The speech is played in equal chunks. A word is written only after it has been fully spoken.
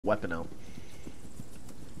weapon out.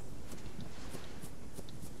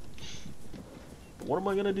 But what am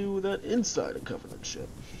I gonna do with that inside a Covenant ship?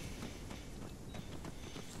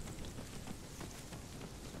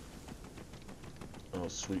 Oh,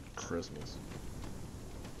 sweet Christmas.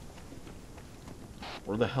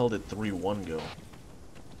 Where the hell did 3-1 go?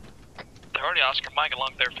 They're already Oscar Mike along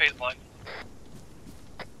their phase line.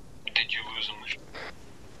 Did you lose them?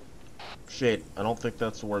 Shit, I don't think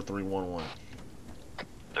that's where 3-1 went.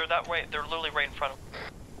 They're that way, they're literally right in front of them.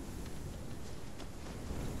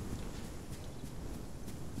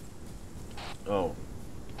 Oh.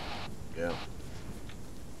 Yeah.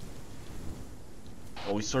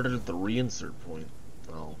 Oh, we started at the reinsert point.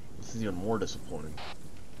 Oh, this is even more disappointing.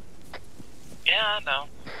 Yeah, I know.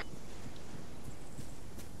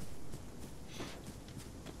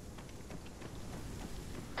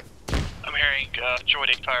 I'm hearing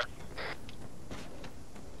droid fire.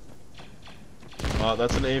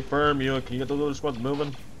 That's an A firm. Can you get those other squads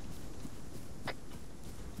moving?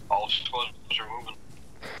 All squads are moving.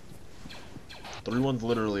 3-1's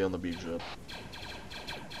literally on the beach up.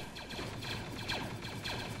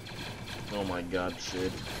 Oh my god,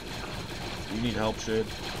 Shade. You need help, Shade?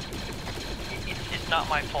 It's not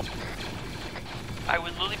my fault. I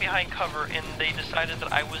was literally behind cover and they decided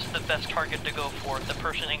that I was the best target to go for, the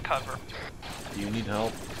person in cover. Do you need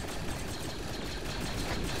help?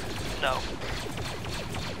 No.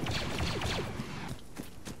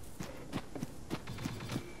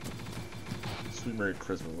 Sweet Merry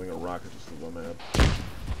Christmas, we got a rocket just flew by my head.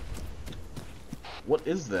 What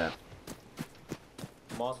is that?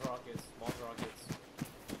 Mod rockets, Mod rockets.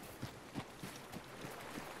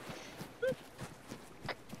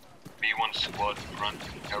 B1 squad front,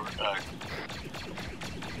 cover back.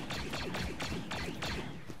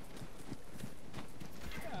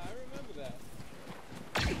 Yeah, I remember that.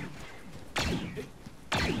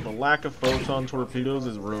 The lack of photon torpedoes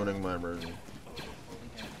is ruining my immersion.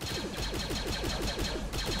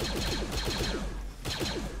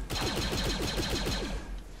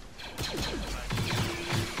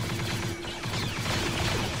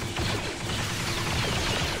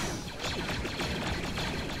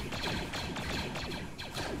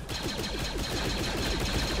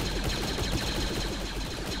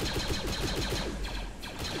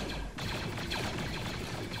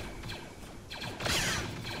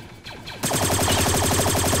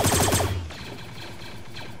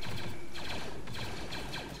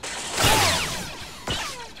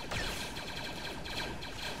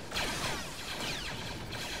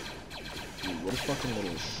 What a fucking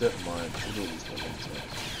little shit mine.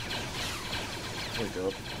 Wake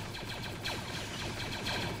up.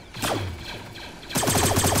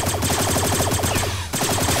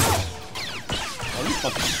 Are you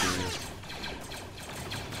fucking serious?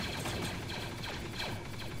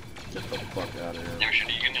 Get the fuck out of here. Yoshi,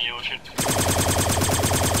 are you in the ocean?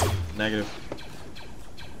 Negative.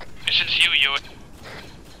 It's just you,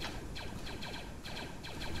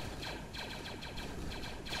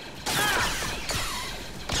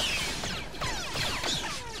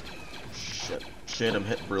 Shit, I'm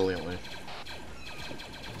hit brilliantly.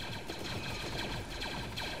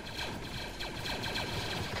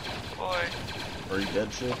 Boy. Are you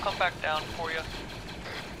dead, shit? I'll come back down for you.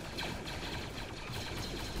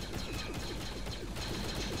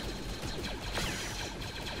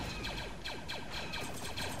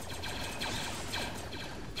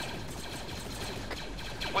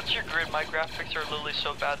 What's your grid? My graphics are literally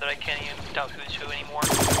so bad that I can't even tell who's who anymore.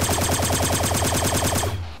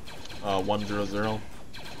 100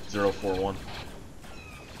 041.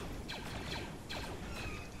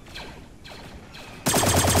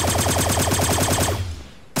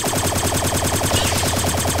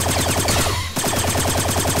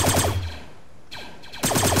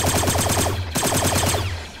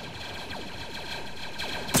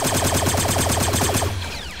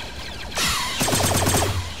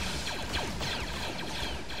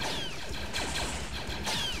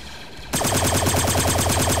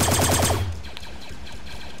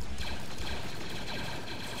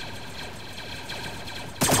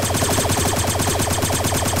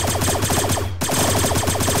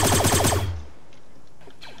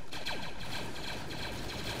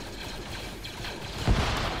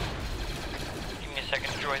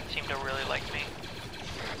 Droids seem to really like me.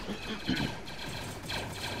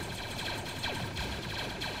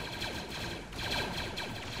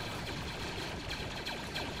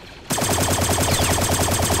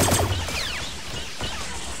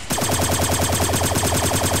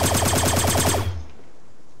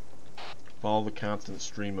 Follow the constant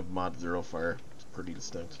stream of Mod-0 fire. It's pretty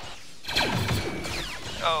distinct.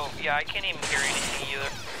 Oh, yeah, I can't even hear anything either.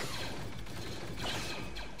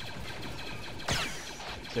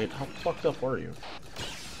 Jade, how fucked up are you?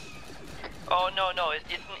 Oh no,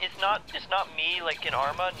 it's not me like in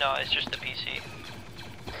Arma. No, it's just the PC.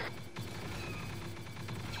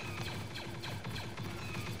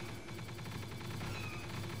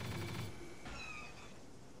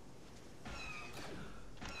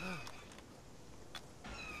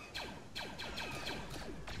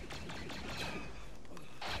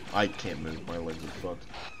 I can't move, my legs are fucked.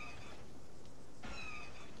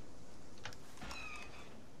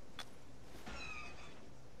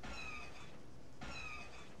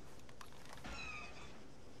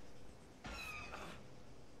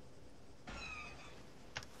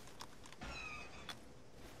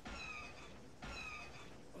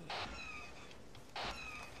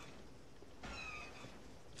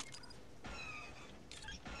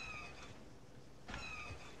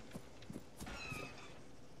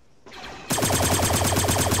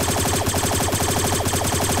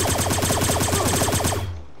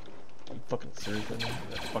 Fucking serious right now?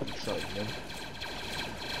 That fucking shot again.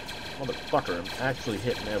 Motherfucker, I'm actually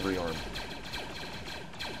hitting every arm.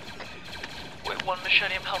 Wait, 1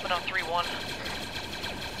 machete, I'm helping out 3-1.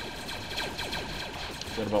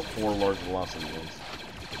 Got about 4 large velocity ones.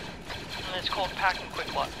 And it's called Pack and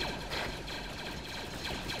Quick Lot.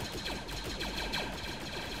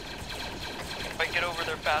 If I get over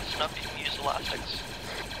there fast enough, you can use elastics.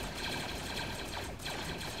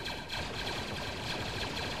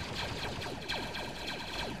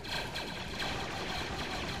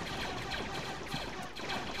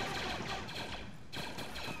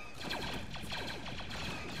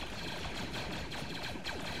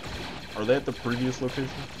 Are they at the previous location?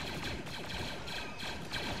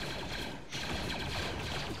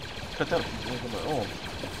 Cut that. Look at my own.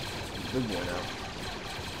 Big boy now.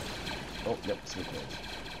 Oh, yep, sweet clothes.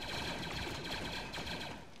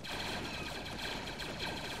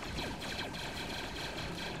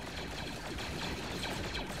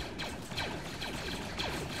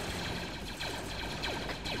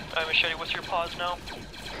 Alright, Machete, what's your pause now?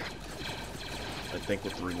 I think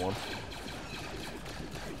with 3-1.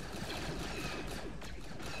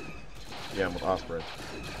 Yeah, I'm with Osprey.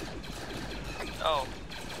 Oh.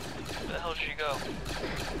 Where the hell did you go?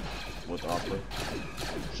 With Osprey.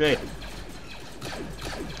 Shade.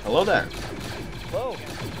 Hello there. Whoa!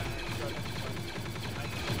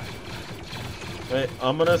 Wait,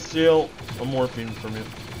 I'm gonna steal a morphine from you.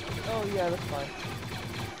 Oh yeah, that's fine.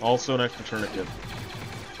 Also an extra tourniquet.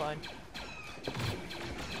 Fine.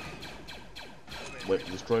 Wait,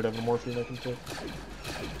 does Droid have a morphine I can take?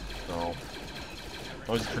 No.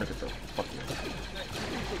 Oh, he's a tourniquet though. Fuck you.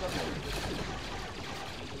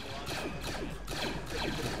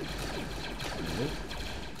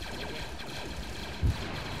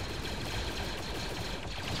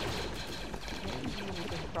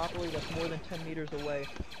 Properly, that's more than 10 meters away.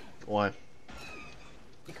 Why?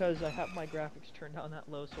 Because I have my graphics turned down that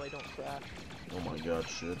low so I don't crash. Oh my god,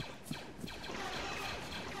 shit.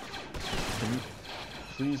 Can you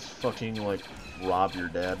please fucking, like, rob your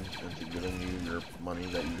dad into giving you your money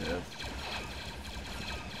that you have?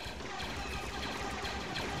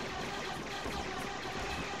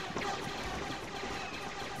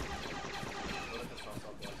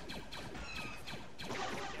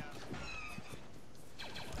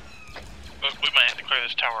 We might have to clear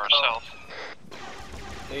this tower ourselves.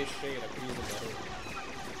 Hey, Shade, I could use a better.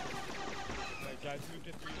 Guys, move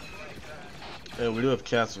to 3. Hey, we do have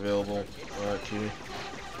cats available, Key.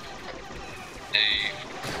 Hey.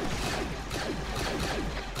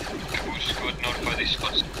 Caboose squad notify these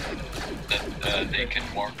spots that they can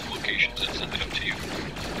mark locations and send it up to you.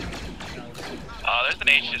 There's an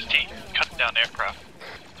HST cutting down aircraft.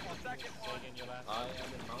 I am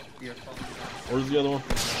in mountain. Where's the other one?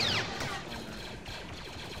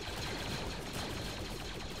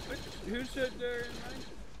 Who said they're in mine?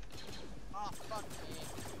 Oh, fuck me.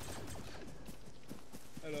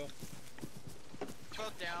 Hello.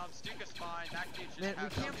 Both down. Stuka's fine. That dude's just Man, we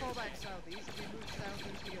passed can't out. fall back southeast. If we move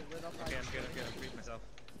southeast, we get lit up by Okay, I'm good, I'm freed myself.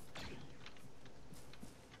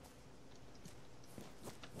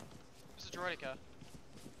 This is Droidica.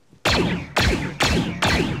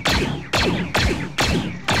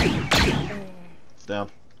 It's down.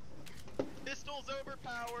 Pistol's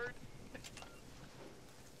overpowered.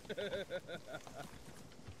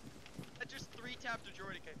 I just 3-tapped a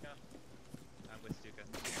Droidica. I'm with Stuka.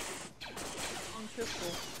 On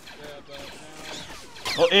pistol. Yeah, but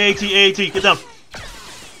now... Oh, AAT, get down!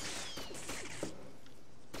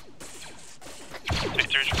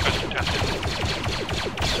 There's request tested.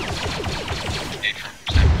 Atrium,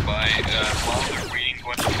 stand by. While they're waiting, go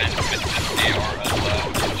ahead and admit that they are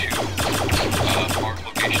allowed to mark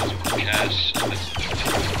locations for CAS.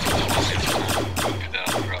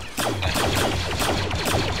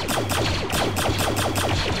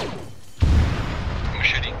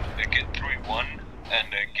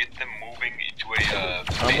 them moving into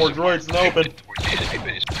a more droids in the open. towards the enemy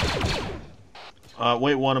base.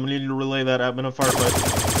 Wait one, I'm gonna need you to relay that. I'm in a firefight.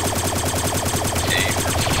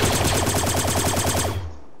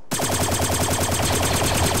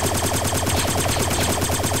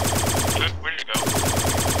 Where did you go?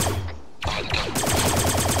 I'm at the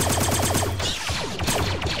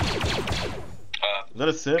top. Is that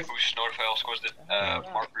a Civ? Who's notify all squads that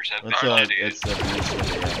markers have been It's updated. it's a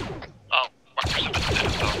yeah. Oh, markers have been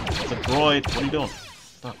updated though. It's a droid. What are you doing?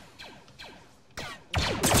 Stop.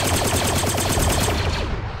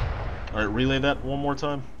 Alright, relay that one more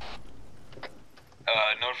time.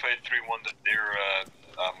 Notify 3-1 that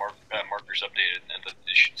their markers updated and that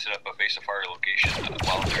they should set up a base of fire location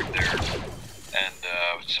while they're there and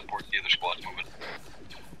support the other squads moving.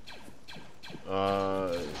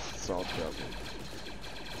 Solid copy.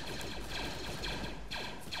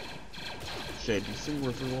 Shade, do you see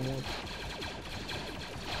where 311 was?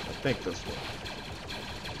 I think this way.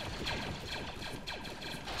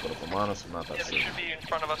 But if I'm honest, I'm not that Yeah, they safe. should be in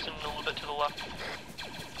front of us and a little bit to the left.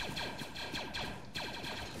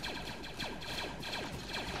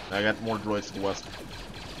 I got more droids to the west.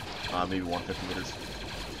 Maybe 150 meters.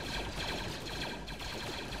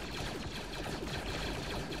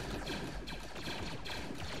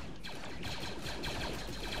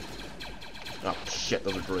 Oh shit,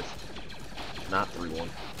 those are droids. Not 3-1.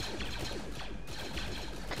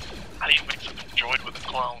 How do you mix up a droid with a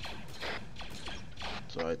clone?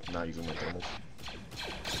 So I'm not using my thermals.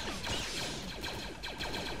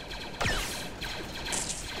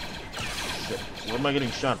 Shit, where am I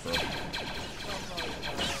getting shot from?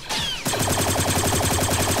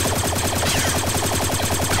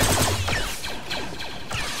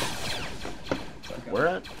 Where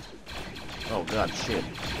at? Oh god, shit.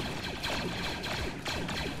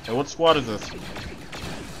 Hey, what squad is this?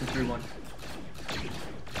 3-1.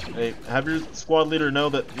 Hey, have your squad leader know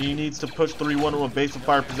that he needs to push 3-1 to a base of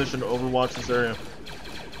fire position to overwatch this area.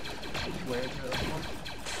 Where is the other one?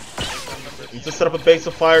 He needs to set up a base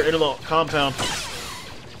of fire in the compound.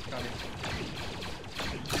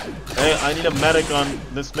 Hey, I need a medic on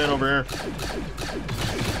this man over here.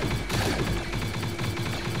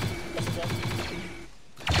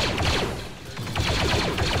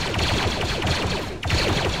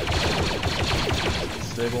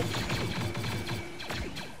 Stable.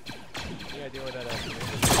 Yeah, deal with that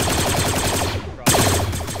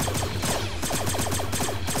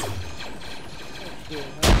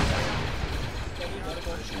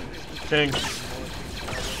King.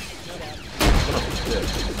 Oh, shit.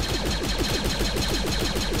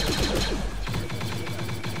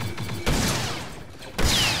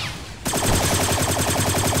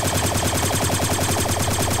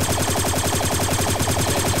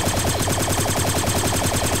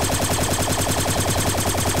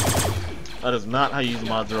 That is not how you use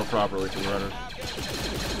Mod-0 properly for the runner.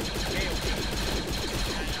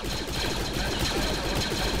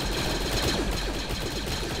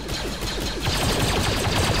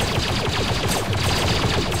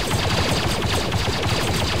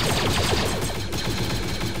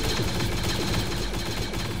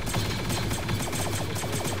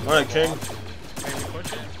 Alright, King.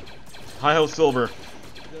 Hi-ho Silver.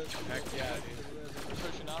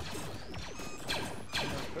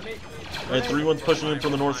 Hey, 3-1's pushing in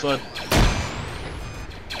from the north side.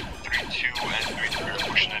 3-2 and 3-3 are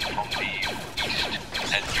pushing in from the east,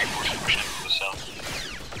 and 3-4 is pushing in from the south.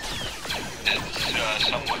 It's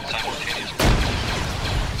somewhat simultaneous.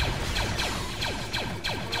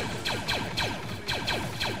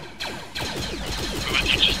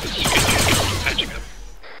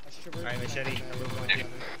 Alright, machete.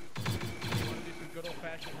 Good old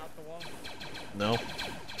fashioned hop the wall. No.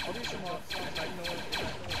 I'll do some if I know it.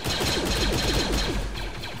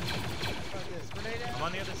 I'm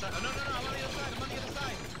on the other side. Oh, no, I'm on the other side. I'm on the other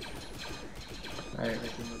side. Alright,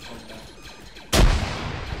 red team is going back.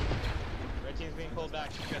 Red team's being pulled back.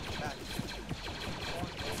 You guys are back.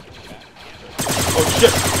 Oh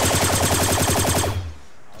shit!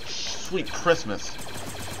 Sweet Christmas.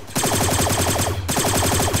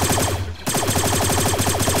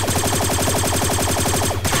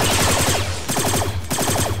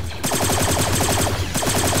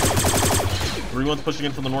 Everyone's pushing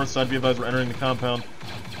in from the north side. Be advised, we're entering the compound.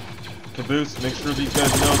 Caboose, make sure these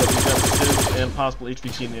guys know that we've got Civ and possible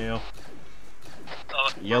HVT in the AO.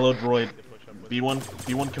 Yellow droid.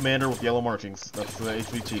 B1 commander with yellow markings. That's the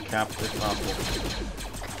HVT cap if possible.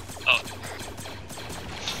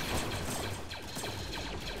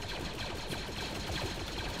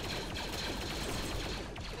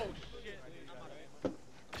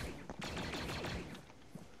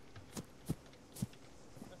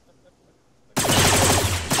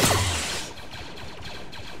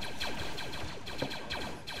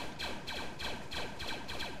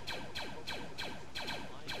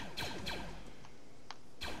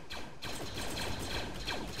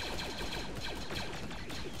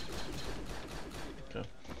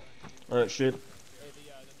 Alright, shit.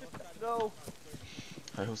 No.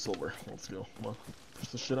 Hi-ho silver. Let's go. Come on. Push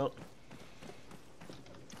this shit out.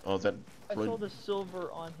 Oh, is that I right? saw the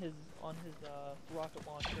silver on his rocket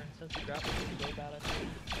launcher, and since the graphics are so bad, I think.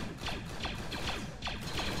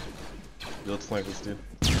 Yo, let's flank this dude.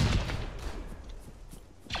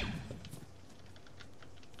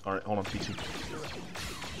 Alright, hold on, P2.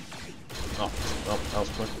 Oh, that was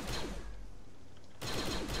quick.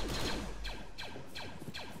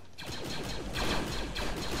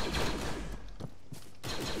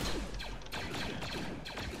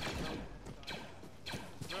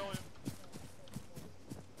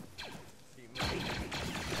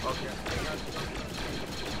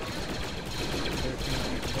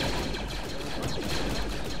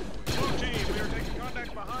 Blue team, we are taking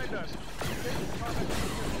contact behind us.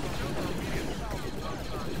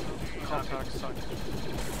 Contact suck.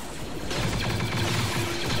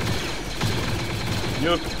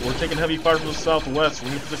 Yuck, we're taking heavy fire from the southwest. We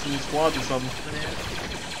need to position these squads or something.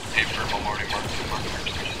 Hey, purple morning, mark.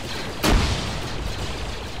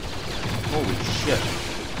 Holy shit.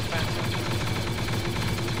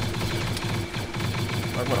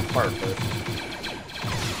 I went a fire pit.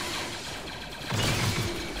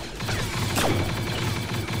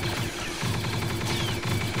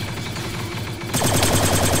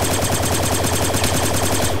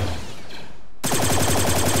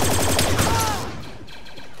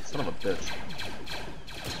 Son of a bitch.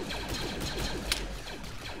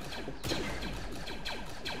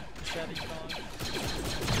 Shabby's gone.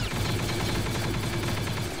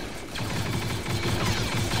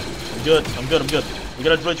 I'm good. We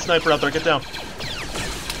got a droid sniper out there, get down.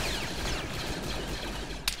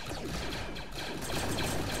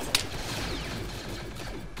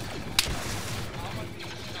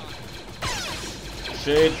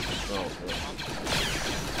 Shade. Oh, good.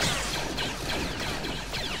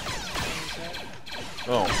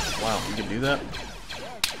 Oh, wow, you can do that?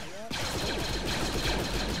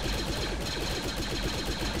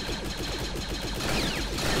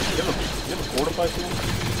 You have a fortify tool?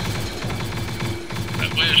 I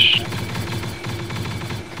wish.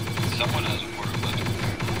 Someone has a fortify.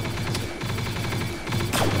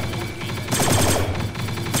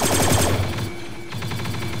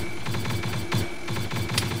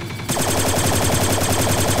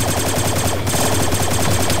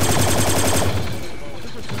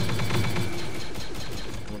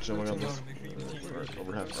 How much ammo I got this? Alright,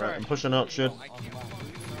 over half. Alright, I'm pushing out, shit.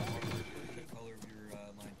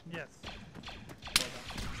 Yes.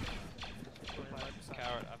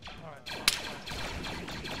 Coward up.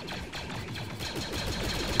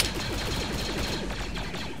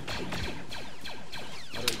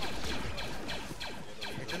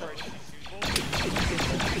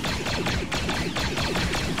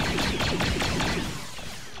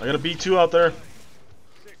 I got a B2 out there.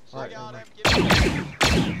 Alright,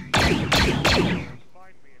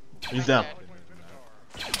 He's down.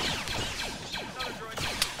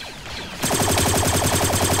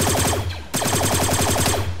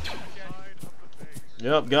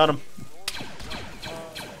 Yep, got him.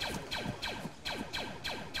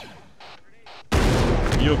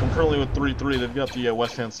 You, I'm currently with 3-3. They've got the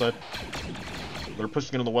west hand side. They're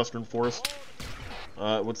pushing into the western forest.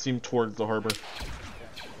 It would seem towards the harbor.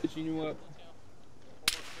 Pushing you up.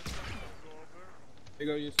 There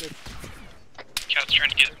you go, Yusuf. Cat's trying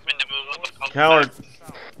to get him to move up. Coward.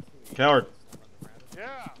 Coward.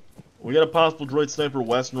 Yeah. We got a possible droid sniper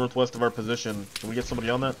west northwest of our position. Can we get somebody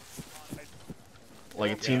on that?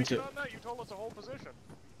 Like a team to. You told us the whole position.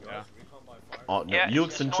 Yeah. Oh, no, Yeah,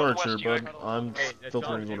 Uke's it's in charge here, northwest, bud. I'm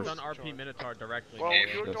filtering It's orders. on RP Minotaur directly. Well, Yeah,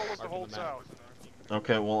 you yes. told us to hold south.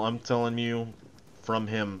 Okay, well, I'm telling you from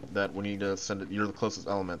him that we need to send it. You're the closest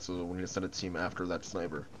element, so we need to send a team after that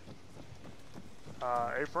sniper.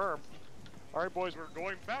 Affirm. Alright, boys, we're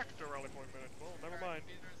going back to Rally Point Minute. Well, never mind.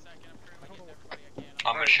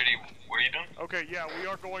 Machete, what are you doing? Okay, yeah, we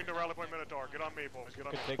are going to Rally Point Minotaur. Get on me, boys. Get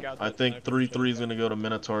on me. Take out I that think sniper 3-3 is gonna go to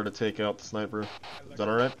Minotaur to take out the sniper. Is that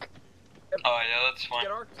alright? Oh, yeah, that's fine.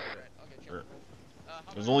 Sure.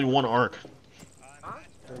 There's only one arc.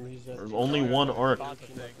 There's only one arc. I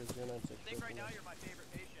think right now you're my favorite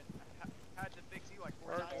patient. Had to fix you like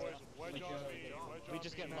 4 Alright, times. boys, wedge on me. Wedge We on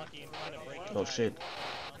just me. get lucky and find a break. Oh shit.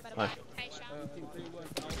 Hi.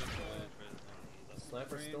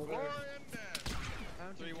 Sniper's still there. Glory and death.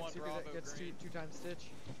 That gets two times stitch.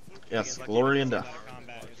 Yes, glory and death.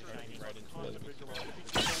 Combat is shining right into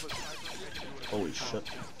it. Holy shit.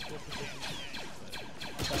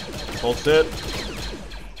 Hold sit.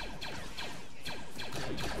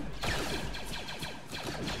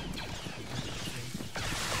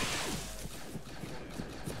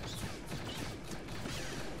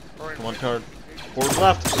 Come on, card. Forward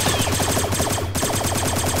left.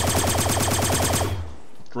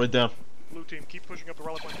 Droid down. Blue team, keep pushing up the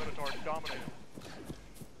relic point Minotaur. Dominate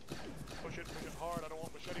it. Push it hard. I don't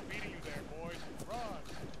want Machete beating you there, boys. Run.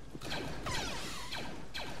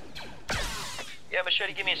 Yeah,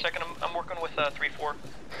 Machete, give me a second. I'm working with 3-4.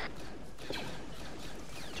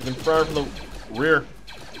 Keep fire from the rear.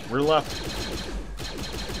 Rear left.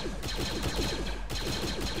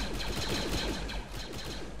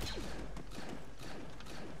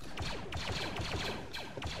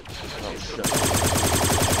 Oh shit.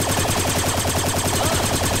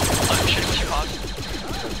 Shit, what's your cause?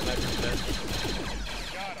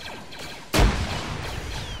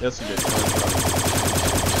 Yes, you did.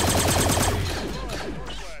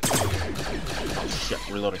 Oh shit,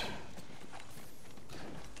 reloading.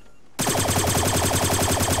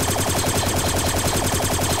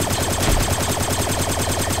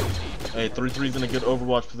 Hey, 3-3's in a good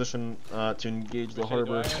Overwatch position to engage the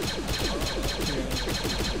harbor.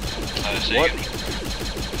 What?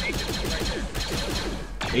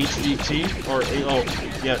 HVT or oh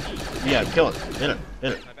yeah, kill it. Hit it.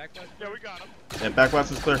 Yeah, we got him. Yeah, back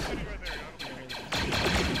west is clear. Right there,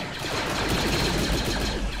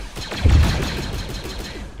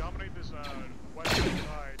 dominate this western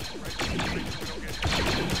side. Right so we don't get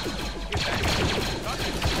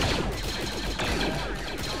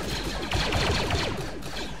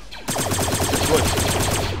Good.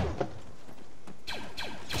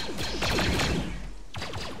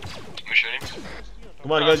 Machete?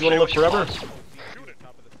 Come on, you guys want to live forever? shoot it.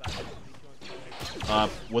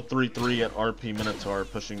 With 3-3 at RP Minotaur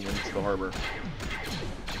pushing into the harbor.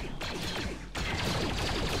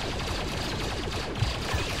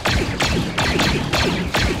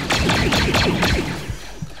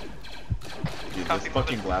 Dude, this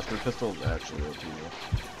fucking blaster pistol is actually OP.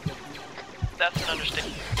 That's an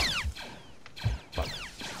understatement. Fuck.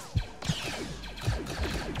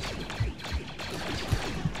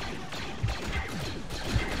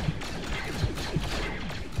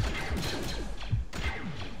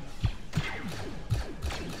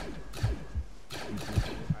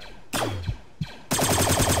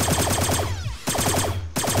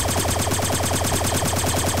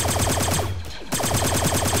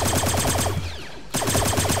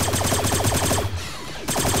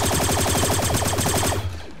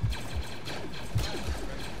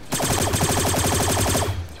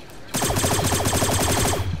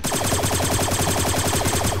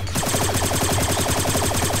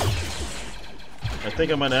 I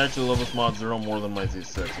think I might actually love this Mod-0 more than my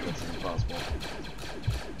Z6, if that's even possible.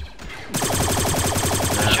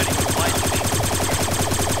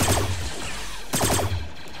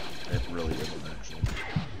 It really isn't, actually.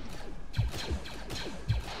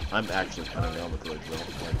 I'm actually cutting down the droids,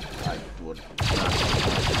 though. Like, I would not.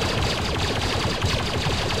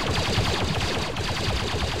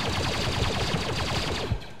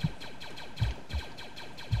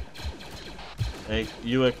 Hey,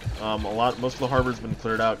 Uick, most of the harbor's been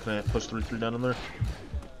cleared out. Can I push 3-3 down in there?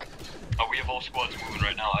 We have all squads moving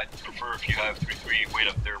right now. I'd prefer if you have 3-3 wait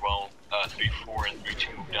up there while 3-4 and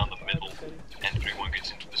 3-2 move down the middle and 3-1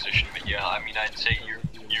 gets into position. But yeah, I mean, I'd say you're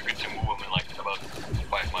good to move them in like about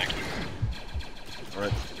 5 mics.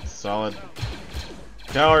 Alright, solid.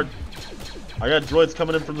 Coward! I got droids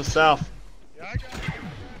coming in from the south. Yeah, I got it.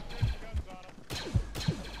 Guns on him.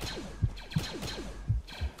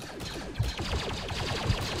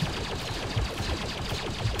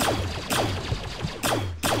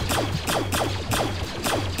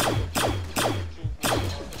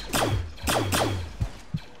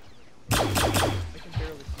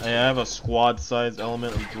 Hey, I have a squad size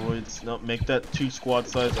element of droids. No, make that 2 squad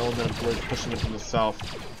size element of droids pushing it from the south.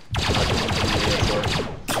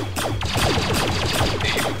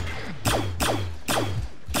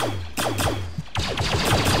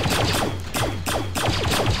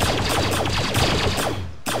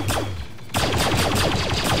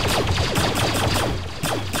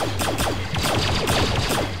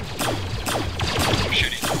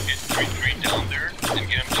 Shitty, get 3-3 down there and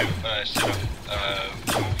get him to set up,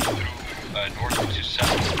 move through north to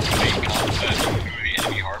south through the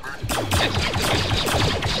enemy harbor and set up defenses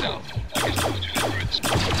to south. I guess those 2 droids.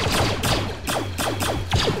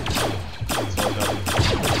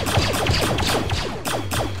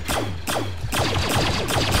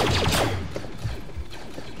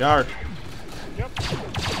 Guard. Yep.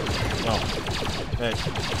 Oh. Hey.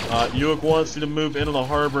 Uick wants you to move into the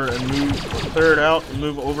harbor and clear it out and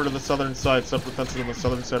move over to the southern side. Set up defenses on the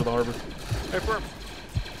southern side of the harbor. Hey, firm.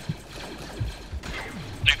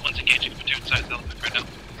 Take one's engaging platoon side element right now.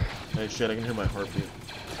 Hey, shit, I can hear my heartbeat.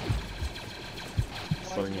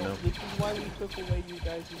 Just letting you know. This is why we took away you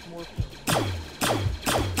guys' morphine.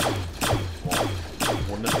 Well,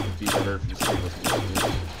 wouldn't it be better if you stayed with me?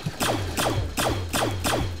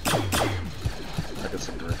 I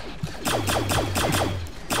disagree.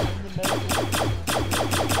 I'm the medical.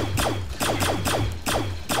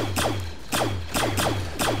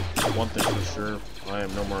 One thing for sure, I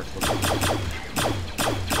am no marksman.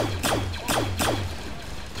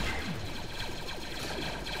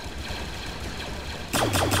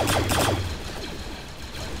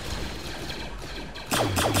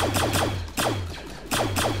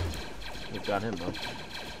 We've got him though. Okay.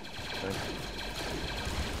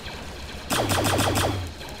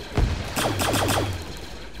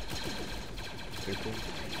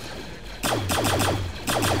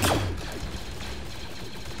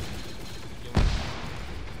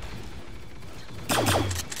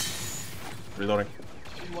 Reloading.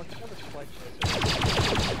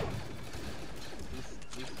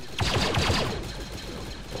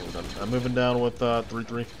 I'm moving down with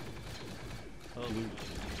 3-3.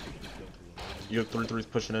 You have 3-3's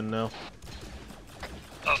pushing in now.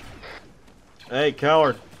 Oh. Hey,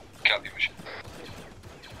 coward. Copy, mission.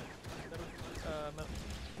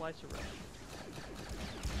 Splicer rush.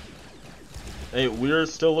 Hey, we're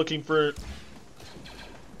still looking for.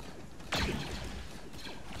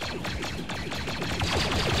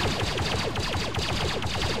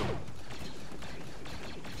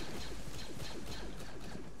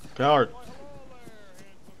 Coward.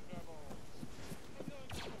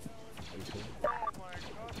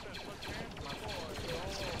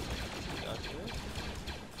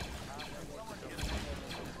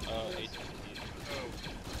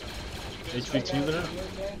 HV2 there?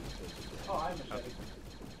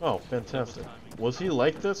 Oh, fantastic. Was he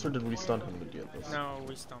like this, or did we stun him to get this? No,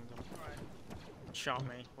 we stunned him. Shot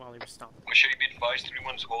me while he was stunned. Machete, be advised,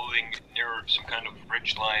 3-1's holding near some kind of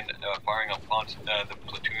ridge line, firing up on the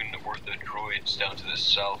platoon or the droids down to the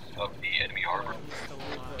south of the enemy harbor.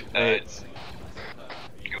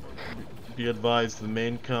 Be advised, the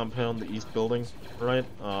main compound, the east building, right?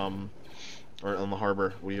 Or on the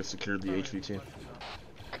harbor, we have secured the HVT.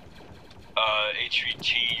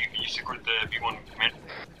 HVT, you secured the B1 commander?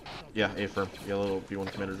 Yeah, A-firm. Yellow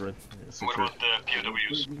B1 commander droid. What about the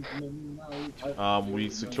POWs? We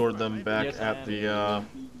secured them back at the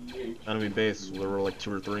enemy base. There were like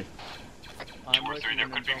 2 or 3. 2 or 3, there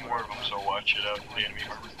could be more of them, so watch it out for the enemy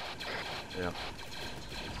harbor. Yeah.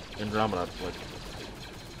 Andromeda, like,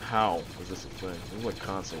 how is this a thing? This is like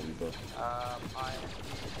constantly, but.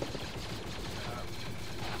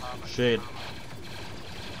 Shade.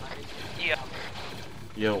 Yeah.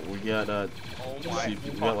 Yo, we got we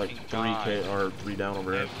got like 3K or 3 down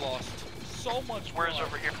over here. Lost so much. Where's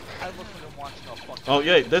over here? I look at him watching a fucking. Oh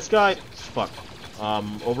yeah, this guy. Fuck.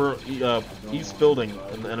 Over east building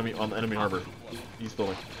in the enemy on the enemy harbor. East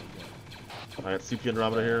building. I got CP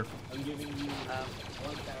Andromeda here. I'm giving you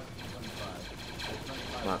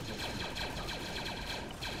 1,025. Nah.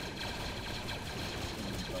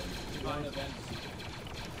 Divine events.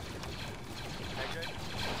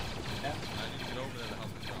 I need to get over there to help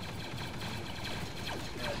him jump.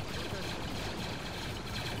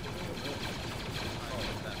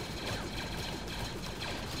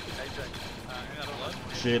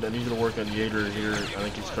 Shade, I need you to work on Jaeger here. I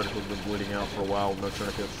think he's critically been bleeding out for a while. No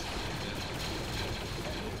tourniquets.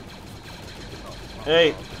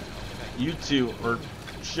 Hey, you two, or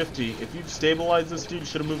Shifty, if you've stabilized this dude, you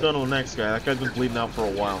should have moved on to the next guy. That guy's been bleeding out for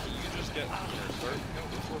a while.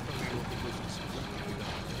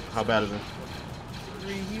 How bad is it?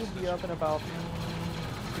 He'll be up in about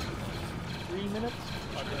 3 minutes.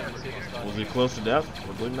 Was he close to death?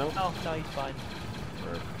 Or bleeding out? Oh, no, he's fine.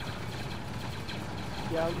 Right.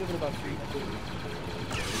 Yeah, I'll give it about 3 minutes.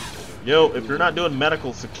 Yo, if you're not doing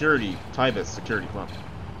medical security, Tybus security, come on.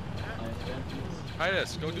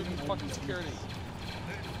 Titus, go do fucking security.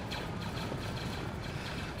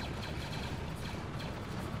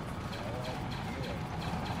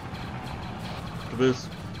 Caboose.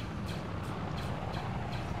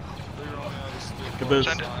 Caboose.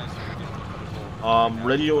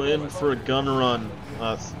 Radio in for a gun run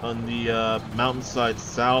on the mountainside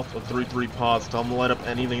south of 3-3 Pause. Tell them to light up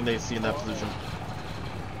anything they see in that position.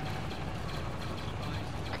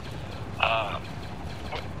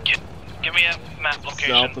 Give me a map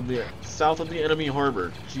location. South of the enemy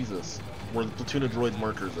harbor. Jesus, where the platoon of droids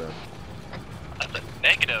markers at.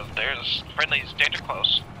 Negative. There's friendlies danger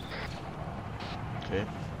close. Okay.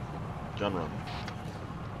 Gun run.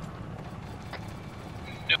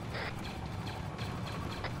 Yep.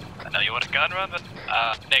 I know you want a gun run, but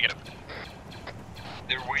negative.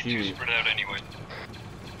 They're way too spread out anyway.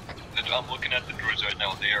 I'm looking at the droids right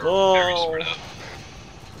now. They are very Oh. spread out.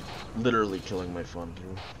 Literally killing my fun,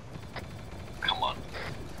 dude. Come on.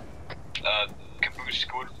 Caboose,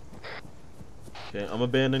 squad. Okay, I'm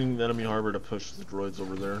abandoning the enemy harbor to push the droids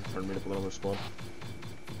over there. Trying to meet up with another squad.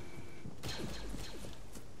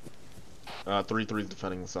 3-3's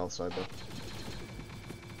defending the south side though.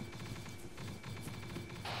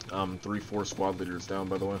 3-4 squad leaders down,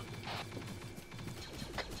 by the way.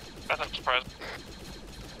 I'm surprised.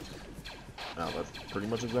 That's pretty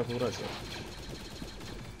much exactly what I said.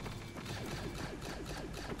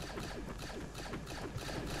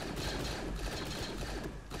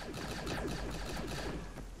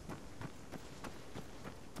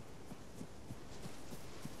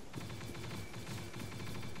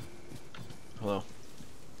 Hello.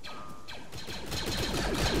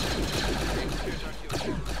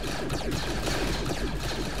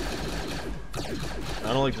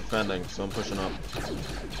 I don't like defending, so I'm pushing up.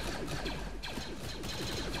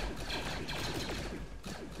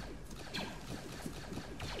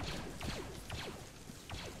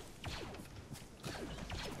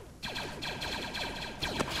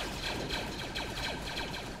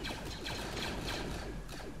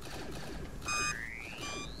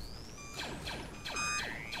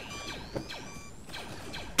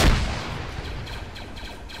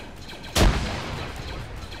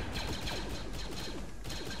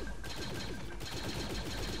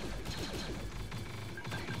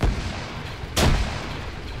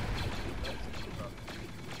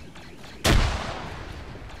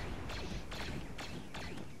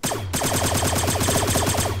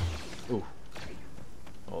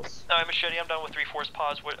 Alright, Machete, I'm done with 3-4's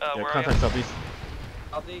pause. Where are you? Contact southeast.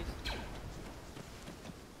 Southeast.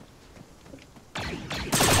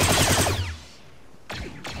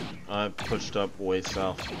 I pushed up way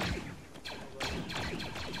south.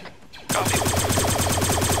 Copy.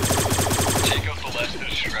 Take out the last of the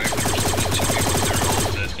distractors and tell me when they're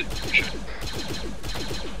all dead.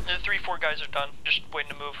 The 3-4 guys are done. Just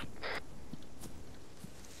waiting to move.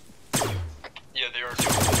 Yeah, they are too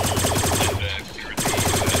old, and you're the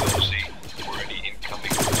LC for any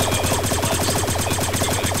incoming plans that we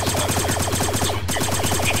can out of there. So it'd be pretty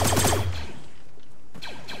efficient.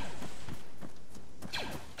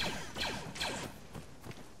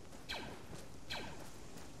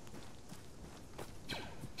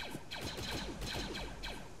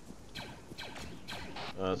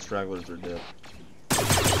 Stragglers are dead.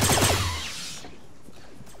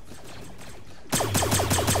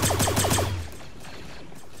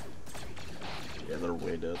 Yeah, they're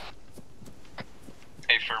way dead.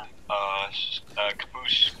 Hey, firm.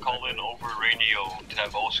 Caboose, call in over radio to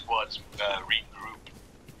have all squads regroup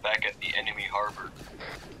back at the enemy harbor.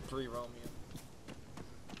 3 Romeo.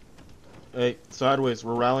 Hey, sideways,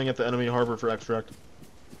 we're rallying at the enemy harbor for extract.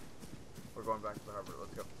 We're going back to the harbor.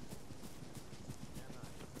 Let's go.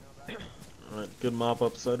 Alright, good mop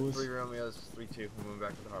up sideways. 3 Romeos, 3-2. We're moving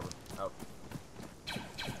back to the harbor. Out.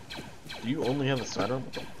 Do you only have a sidearm?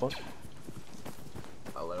 What the fuck?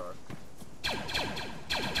 I'll let our.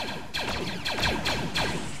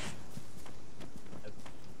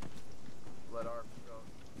 Let our go.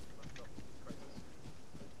 Let's go. Crisis.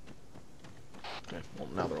 Okay, well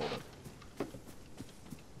now they're all dead.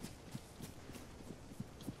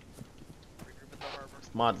 Regroup at the harbor.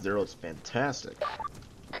 Mod-0 is fantastic.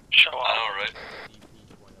 Show I off. know, right?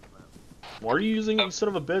 Why are you using it, you son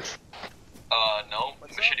of a bitch? No.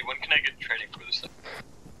 Machete, when can I get training for this thing?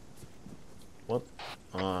 What?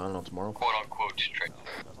 I don't know, tomorrow? Quote unquote training.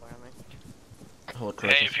 Hello, Hey,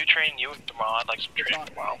 Crisis. if you train you tomorrow, I'd like some training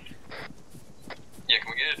tomorrow. Yeah,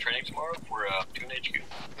 can we get a training tomorrow for Platoon HQ?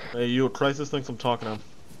 Hey, you, Crisis thinks I'm talking to him.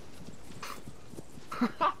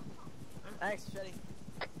 Thanks, Shetty.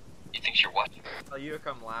 He thinks you're what? Oh, you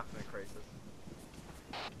come laughing at Crisis.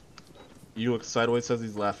 You, sideways says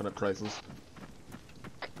he's laughing at Crisis.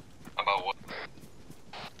 About what?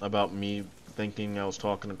 About me thinking I was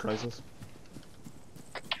talking to Crisis.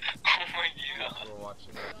 Oh my god. We're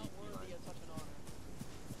watching the DP line.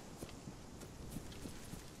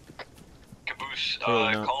 Caboose,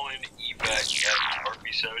 Totally not. call in evac at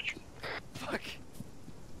RP Savage. Fuck.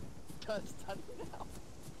 Just done now.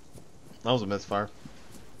 That was a misfire.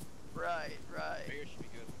 Right.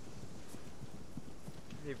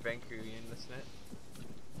 Hey, Banku, you in this net?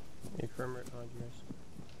 Hey, firmer, yours.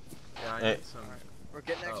 Yeah, I Hey. need some. We're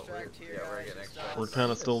getting Oh, extract we're- here, yeah, we're guys. getting Just, extract. We're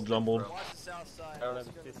kind of still jumbled. Watch the south side. I don't Let's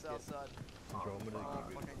have go a to the fifth south yet. side. Fucking group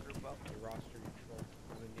up. Your roster, your control. I'm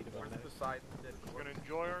gonna need about Where's that. the side? We're gonna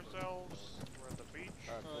enjoy ourselves. We're at the beach.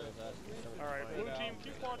 Alright, blue team,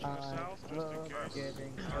 keep watching the south just in case.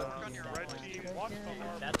 Red team, watch the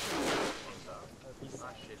harbor.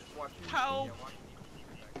 Help!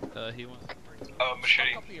 He wants.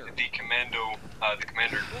 Machete, the commander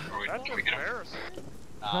droid, That's can we get him? embarrassing.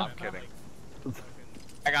 Nah, I'm kidding.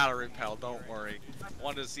 I got a repel, don't worry.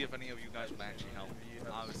 Wanted to see if any of you guys would actually help me.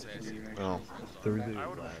 Obviously, I see you. Oh. Thursday I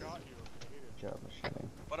would was have last. shot you. Job, Machete.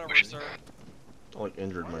 Whatever, sir. I like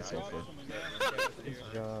injured myself here.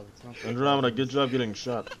 Good job. It's not Andromeda, good job getting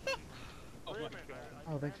shot.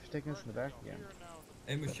 Oh, thanks for sticking us in the back again.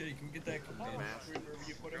 Hey, Machete, can we get that command wherever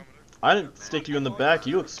you put him? I didn't stick you in the back,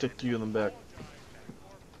 you stick you in the back.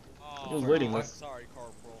 He was waiting with. Sorry,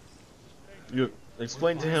 Corporal. You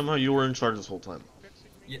explain to him how you were in charge this whole time.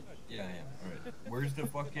 Yeah, I am. Alright. Where's the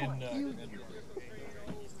fucking, commander?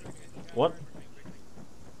 What?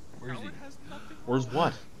 Where's he? Where's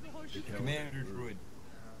what? Commander droid.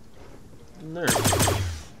 In there.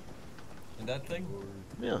 And that thing?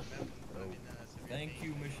 Yeah. Thank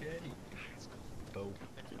you, Machete. Oh.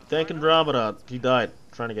 Thank Andromeda. He died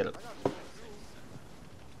trying to get it.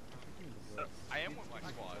 I am with my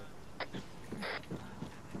squad.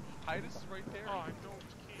 Titus is right there. Oh, I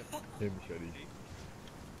don't. Hey, Machete.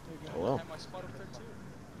 Hello. I have my squad up there too.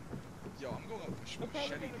 Yo, I'm going up with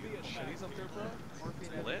Machete, dude. Machete's up there, bro. It's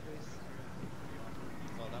lit.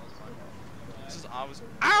 Oh, that was fun. This is obvious.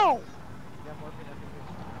 Ow! The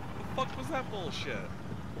fuck was that bullshit?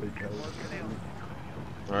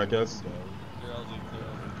 Alright, guys. Here, I'll do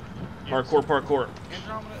Parkour, parkour.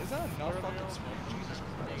 Andromeda, is that enough fucking smoke? Jesus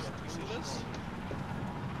Christ. You see this?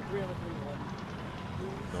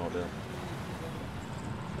 No, damn.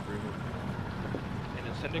 And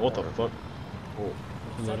it's sending What the water. fuck? Oh.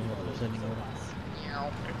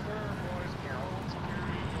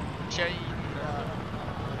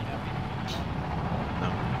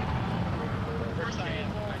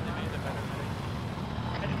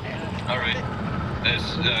 Alright. As,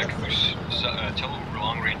 Caboose, tell him for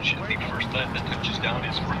long range, the first that touches down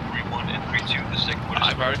is for 3-1 and 3-2. The second one is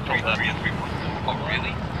I've already told 3-3 and 3-1. Oh,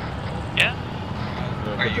 really? Yeah?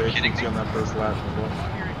 Are you kidding me? On that first lap as well.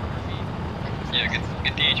 Yeah, get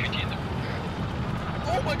the HVT in there.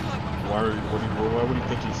 Oh my god! Why would you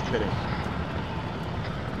think he's kidding?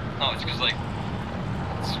 No, it's because, like,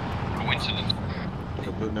 it's coincidence.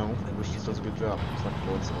 But no, Wish just does a good job. It's not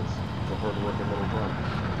coincidence. It's a hard working little job.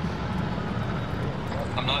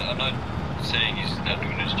 I'm not saying he's not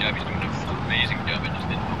doing his job. He's doing an amazing job. I just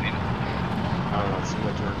didn't believe it. I don't know, it seemed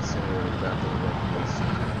like you're incinerating back to the right place.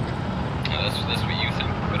 That's what you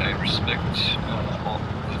think, but I respect all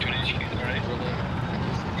Platoon HQ, alright?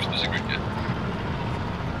 Which does a great job.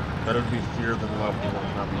 Better to be feared than loved, you will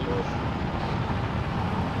not be both.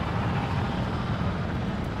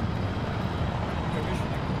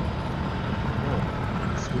 Oh,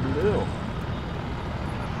 Scooby-Doo.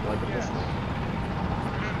 Like a pistol.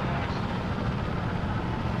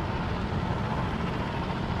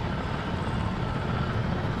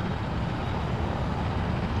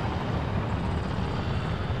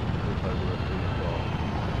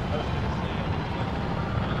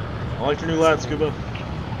 I like your new lad, Scuba.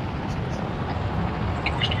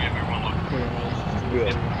 Wish do we have everyone look?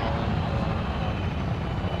 Yeah.